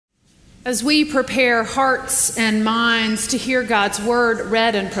As we prepare hearts and minds to hear God's word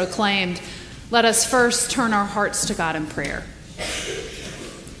read and proclaimed, let us first turn our hearts to God in prayer.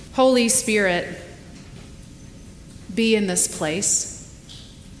 Holy Spirit, be in this place.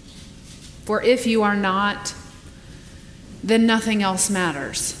 For if you are not, then nothing else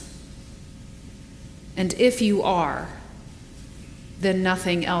matters. And if you are, then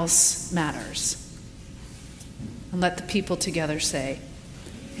nothing else matters. And let the people together say,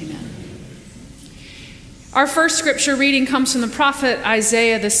 Amen. Our first scripture reading comes from the prophet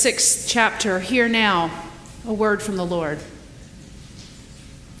Isaiah, the 6th chapter. Hear now a word from the Lord.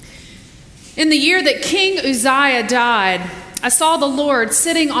 In the year that King Uzziah died, I saw the Lord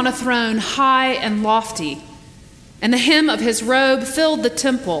sitting on a throne high and lofty, and the hem of his robe filled the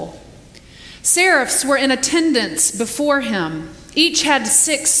temple. Seraphs were in attendance before him. Each had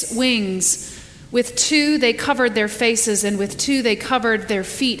 6 wings. With 2 they covered their faces, and with 2 they covered their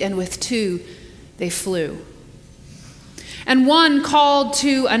feet, and with 2 they flew. And one called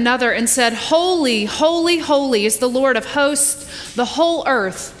to another and said, Holy, holy, holy is the Lord of hosts. The whole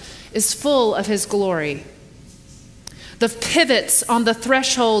earth is full of his glory. The pivots on the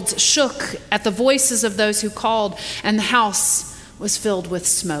thresholds shook at the voices of those who called, and the house was filled with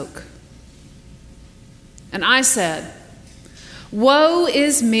smoke. And I said, Woe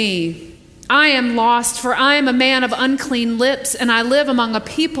is me! I am lost, for I am a man of unclean lips, and I live among a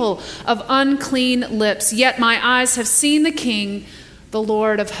people of unclean lips. Yet my eyes have seen the King, the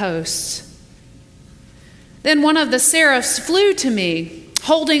Lord of hosts. Then one of the seraphs flew to me,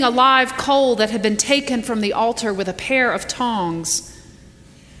 holding a live coal that had been taken from the altar with a pair of tongs.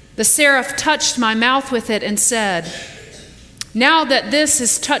 The seraph touched my mouth with it and said, Now that this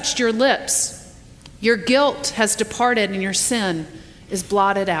has touched your lips, your guilt has departed and your sin is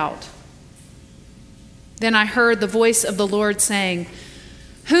blotted out. Then I heard the voice of the Lord saying,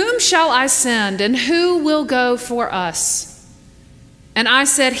 Whom shall I send, and who will go for us? And I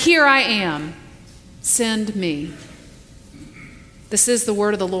said, Here I am, send me. This is the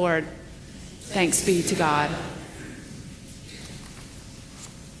word of the Lord. Thanks be to God.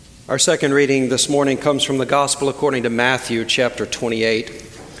 Our second reading this morning comes from the Gospel according to Matthew chapter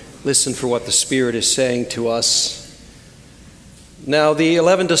 28. Listen for what the Spirit is saying to us. Now the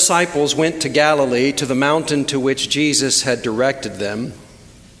 11 disciples went to Galilee, to the mountain to which Jesus had directed them.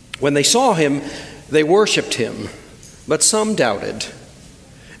 When they saw him, they worshipped him, but some doubted.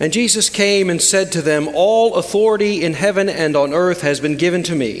 And Jesus came and said to them, All authority in heaven and on earth has been given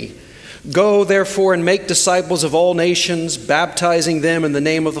to me. Go, therefore, and make disciples of all nations, baptizing them in the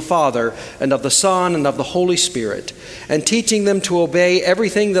name of the Father, and of the Son, and of the Holy Spirit, and teaching them to obey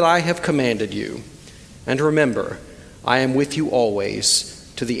everything that I have commanded you. And remember, I am with you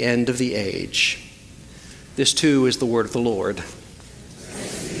always to the end of the age. This too is the word of the Lord.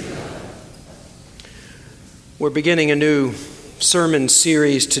 We're beginning a new sermon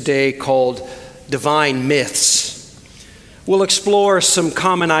series today called Divine Myths. We'll explore some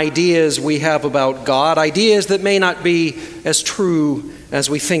common ideas we have about God, ideas that may not be as true as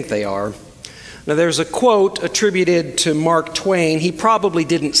we think they are. Now, there's a quote attributed to Mark Twain. He probably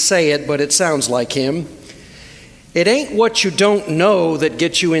didn't say it, but it sounds like him. It ain't what you don't know that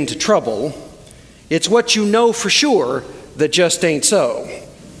gets you into trouble. It's what you know for sure that just ain't so.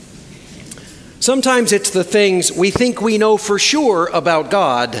 Sometimes it's the things we think we know for sure about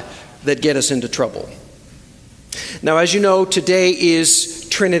God that get us into trouble. Now, as you know, today is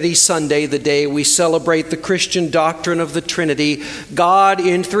Trinity Sunday, the day we celebrate the Christian doctrine of the Trinity, God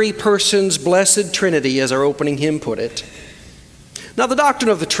in 3 persons, blessed Trinity, as our opening hymn put it. Now, the doctrine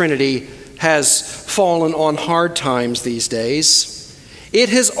of the Trinity has fallen on hard times these days. It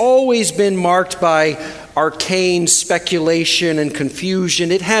has always been marked by arcane speculation and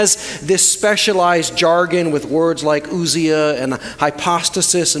confusion. It has this specialized jargon with words like ousia and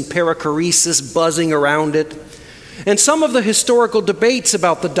hypostasis and perichoresis buzzing around it. And some of the historical debates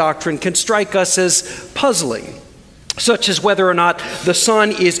about the doctrine can strike us as puzzling, such as whether or not the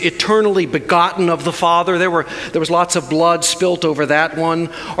Son is eternally begotten of the Father. There was lots of blood spilt over that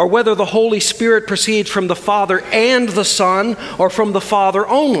one. Or whether the Holy Spirit proceeds from the Father and the Son, or from the Father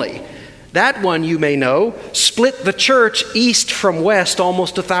only. That one, you may know, split the church east from west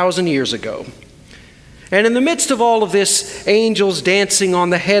almost 1,000 years ago. And in the midst of all of this angels dancing on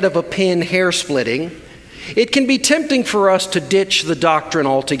the head of a pin hair splitting, it can be tempting for us to ditch the doctrine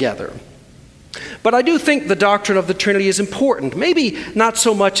altogether. But I do think the doctrine of the Trinity is important, maybe not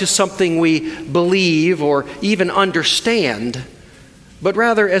so much as something we believe or even understand, but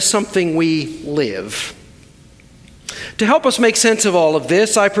rather as something we live. To help us make sense of all of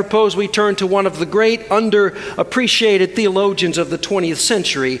this, I propose we turn to one of the great underappreciated theologians of the 20th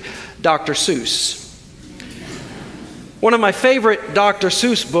century, Dr. Seuss. One of my favorite Dr.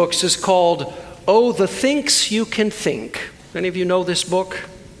 Seuss books is called Oh, the Thinks You Can Think. Any of you know this book?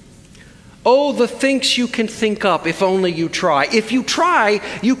 Oh, the things you can think up if only you try. If you try,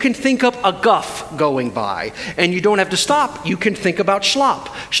 you can think up a guff going by. And you don't have to stop. You can think about schlop.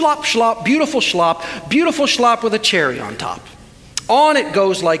 Schlop, schlop, beautiful schlop with a cherry on top. On it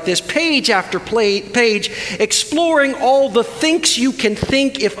goes like this, page after page, exploring all the things you can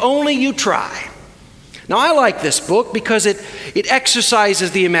think if only you try. Now, I like this book because it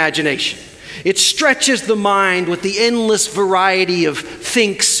exercises the imagination. It stretches the mind with the endless variety of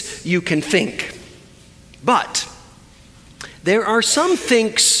thinks you can think. But there are some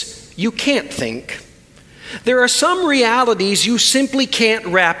thinks you can't think. There are some realities you simply can't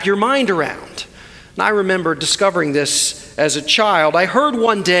wrap your mind around. And I remember discovering this as a child. I heard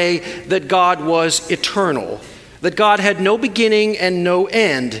one day that God was eternal, that God had no beginning and no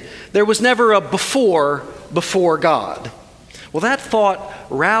end. There was never a before God. Well, that thought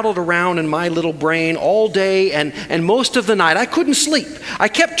rattled around in my little brain all day and most of the night. I couldn't sleep. I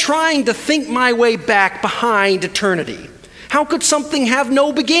kept trying to think my way back behind eternity. How could something have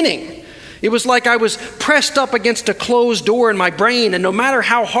no beginning? It was like I was pressed up against a closed door in my brain, and no matter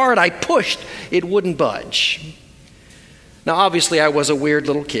how hard I pushed, it wouldn't budge. Now, obviously, I was a weird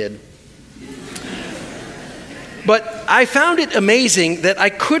little kid. But I found it amazing that I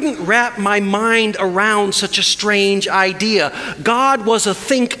couldn't wrap my mind around such a strange idea. God was a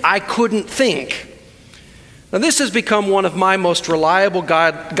think I couldn't think. Now, this has become one of my most reliable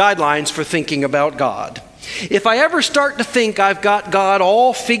guidelines for thinking about God. If I ever start to think I've got God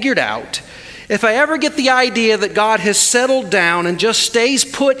all figured out, if I ever get the idea that God has settled down and just stays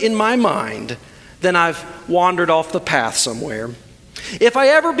put in my mind, then I've wandered off the path somewhere. If I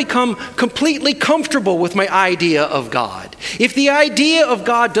ever become completely comfortable with my idea of God, if the idea of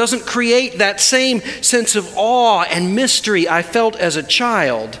God doesn't create that same sense of awe and mystery I felt as a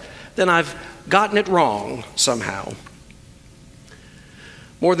child, then I've gotten it wrong somehow.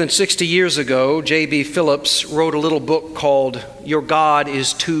 More than 60 years ago, J.B. Phillips wrote a little book called Your God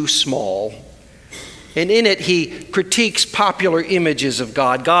is Too Small. And in it, he critiques popular images of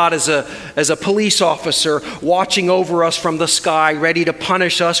God. God as a police officer watching over us from the sky, ready to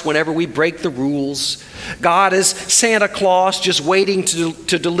punish us whenever we break the rules. God as Santa Claus, just waiting to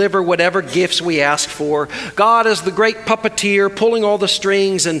deliver whatever gifts we ask for. God as the great puppeteer, pulling all the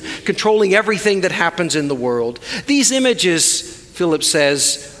strings and controlling everything that happens in the world. These images, Phillips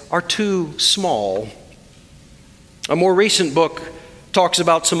says, are too small. A more recent book talks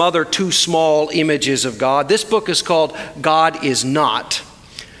about some other too small images of God. This book is called God is Not.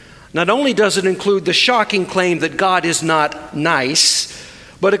 Not only does it include the shocking claim that God is not nice,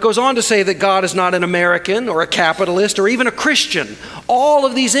 but it goes on to say that God is not an American or a capitalist or even a Christian. All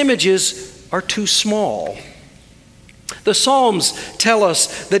of these images are too small. The Psalms tell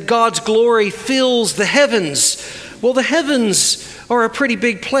us that God's glory fills the heavens. Well, the heavens are a pretty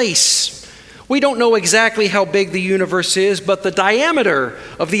big place. We don't know exactly how big the universe is, but the diameter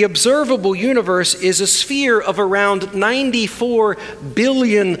of the observable universe is a sphere of around 94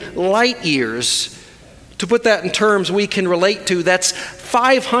 billion light years. To put that in terms we can relate to, that's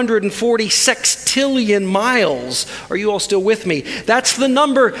 540 sextillion miles. Are you all still with me? That's the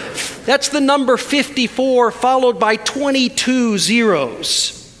number 54 followed by 22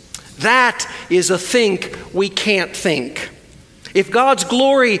 zeros. That is a think we can't think. If God's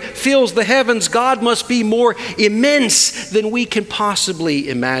glory fills the heavens, God must be more immense than we can possibly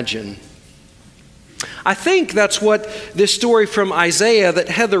imagine. I think that's what this story from Isaiah that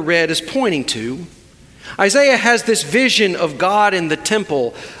Heather read is pointing to. Isaiah has this vision of God in the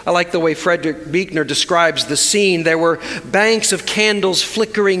temple. I like the way Frederick Buechner describes the scene. There were banks of candles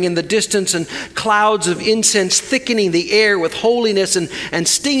flickering in the distance and clouds of incense thickening the air with holiness and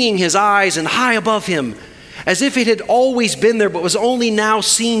stinging his eyes, and high above him, as if it had always been there but was only now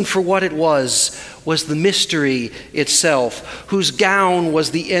seen for what it was the mystery itself, whose gown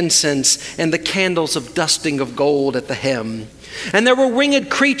was the incense and the candles of dusting of gold at the hem. And there were winged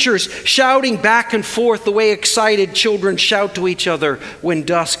creatures shouting back and forth the way excited children shout to each other when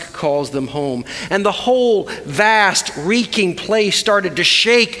dusk calls them home. And the whole vast, reeking place started to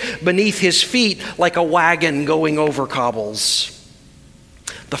shake beneath his feet like a wagon going over cobbles.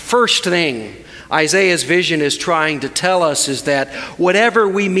 The first thing Isaiah's vision is trying to tell us is that whatever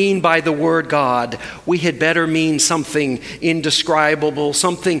we mean by the word God, we had better mean something indescribable,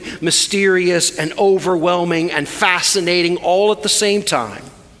 something mysterious and overwhelming and fascinating all at the same time.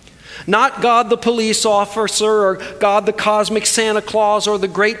 Not God the police officer or God the cosmic Santa Claus or the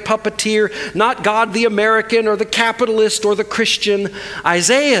great puppeteer. Not God the American or the capitalist or the Christian.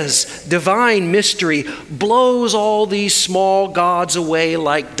 Isaiah's divine mystery blows all these small gods away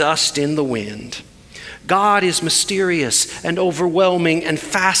like dust in the wind. God is mysterious and overwhelming and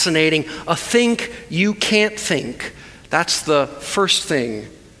fascinating. A think you can't think. That's the first thing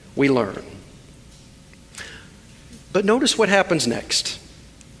we learn. But notice what happens next.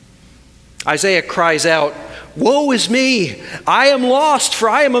 Isaiah cries out, "Woe is me! I am lost, for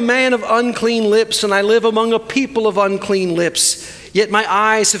I am a man of unclean lips, and I live among a people of unclean lips. Yet my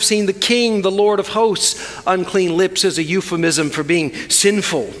eyes have seen the King, the Lord of hosts." Unclean lips is a euphemism for being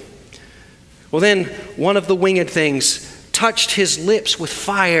sinful. Well, then one of the winged things touched his lips with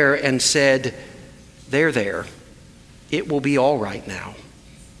fire and said, there. It will be all right now."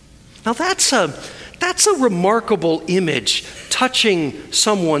 Now that's a remarkable image, touching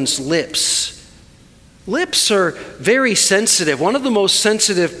someone's lips. Lips are very sensitive, one of the most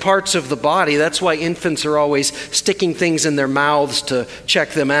sensitive parts of the body. That's why infants are always sticking things in their mouths to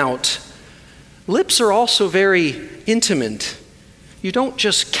check them out. Lips are also very intimate. You don't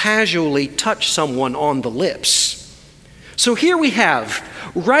just casually touch someone on the lips. So here we have,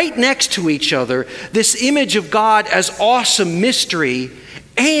 right next to each other, this image of God as awesome mystery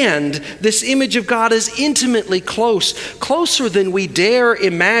and this image of God as intimately close, closer than we dare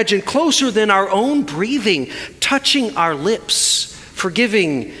imagine, closer than our own breathing, touching our lips,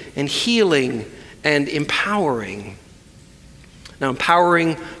 forgiving and healing and empowering. Now,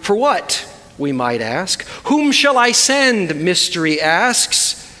 empowering for what, we might ask? Whom shall I send, mystery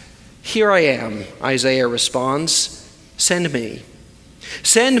asks. Here I am, Isaiah responds. Send me.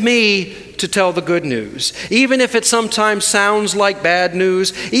 Send me to tell the good news, even if it sometimes sounds like bad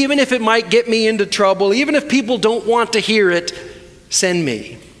news, even if it might get me into trouble, even if people don't want to hear it, send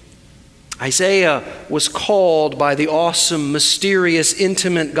me. Isaiah was called by the awesome, mysterious,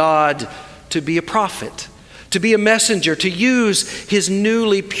 intimate God to be a prophet, to be a messenger, to use his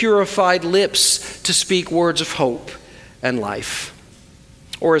newly purified lips to speak words of hope and life.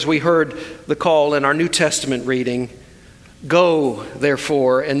 Or as we heard the call in our New Testament reading, "Go,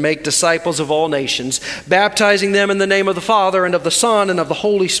 therefore, and make disciples of all nations, baptizing them in the name of the Father and of the Son and of the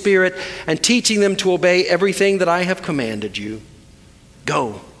Holy Spirit, and teaching them to obey everything that I have commanded you."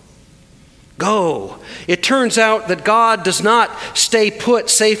 Go. Go. It turns out that God does not stay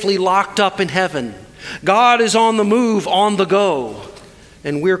put, safely locked up in heaven. God is on the move, on the go.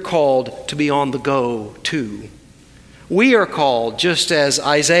 And we're called to be on the go too. We are called, just as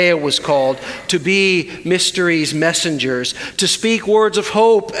Isaiah was called, to be mysteries messengers, to speak words of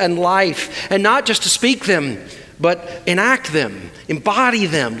hope and life, and not just to speak them, but enact them, embody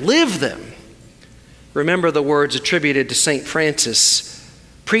them, live them. Remember the words attributed to St. Francis: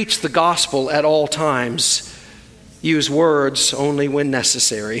 preach the gospel at all times, use words only when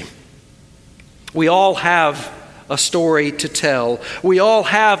necessary. We all have a story to tell. We all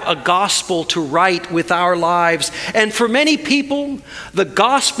have a gospel to write with our lives. And for many people, the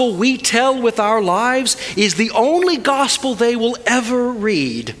gospel we tell with our lives is the only gospel they will ever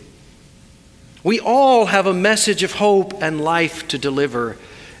read. We all have a message of hope and life to deliver,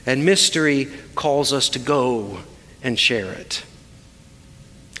 and mystery calls us to go and share it.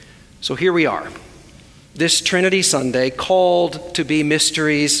 So here we are, this Trinity Sunday, called to be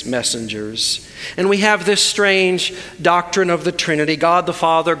mysteries messengers. And we have this strange doctrine of the Trinity: God the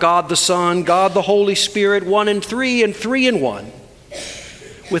Father, God the Son, God the Holy Spirit, one in three and three in one.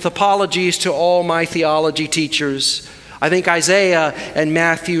 With apologies to all my theology teachers, I think Isaiah and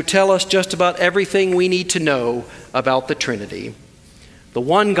Matthew tell us just about everything we need to know about the Trinity. The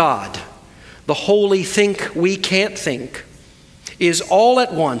one God, the holy think we can't think, is all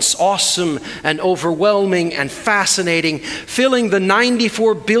at once awesome and overwhelming and fascinating, filling the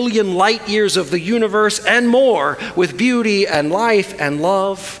 94 billion light years of the universe and more with beauty and life and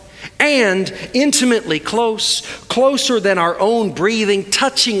love, and intimately close, closer than our own breathing,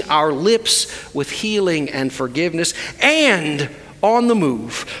 touching our lips with healing and forgiveness, and on the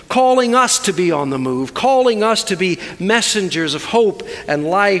move, calling us to be on the move, calling us to be messengers of hope and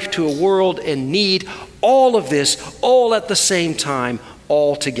life to a world in need. All of this, all at the same time,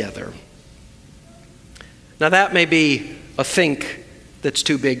 all together. Now that may be a think that's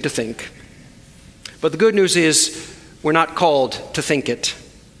too big to think. But the good news is we're not called to think it.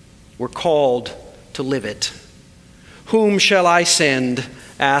 We're called to live it. Whom shall I send?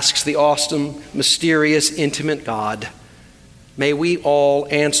 Asks the awesome, mysterious, intimate God. May we all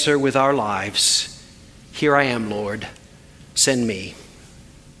answer with our lives, "Here I am, Lord, send me."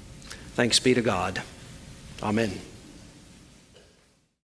 Thanks be to God. Amen.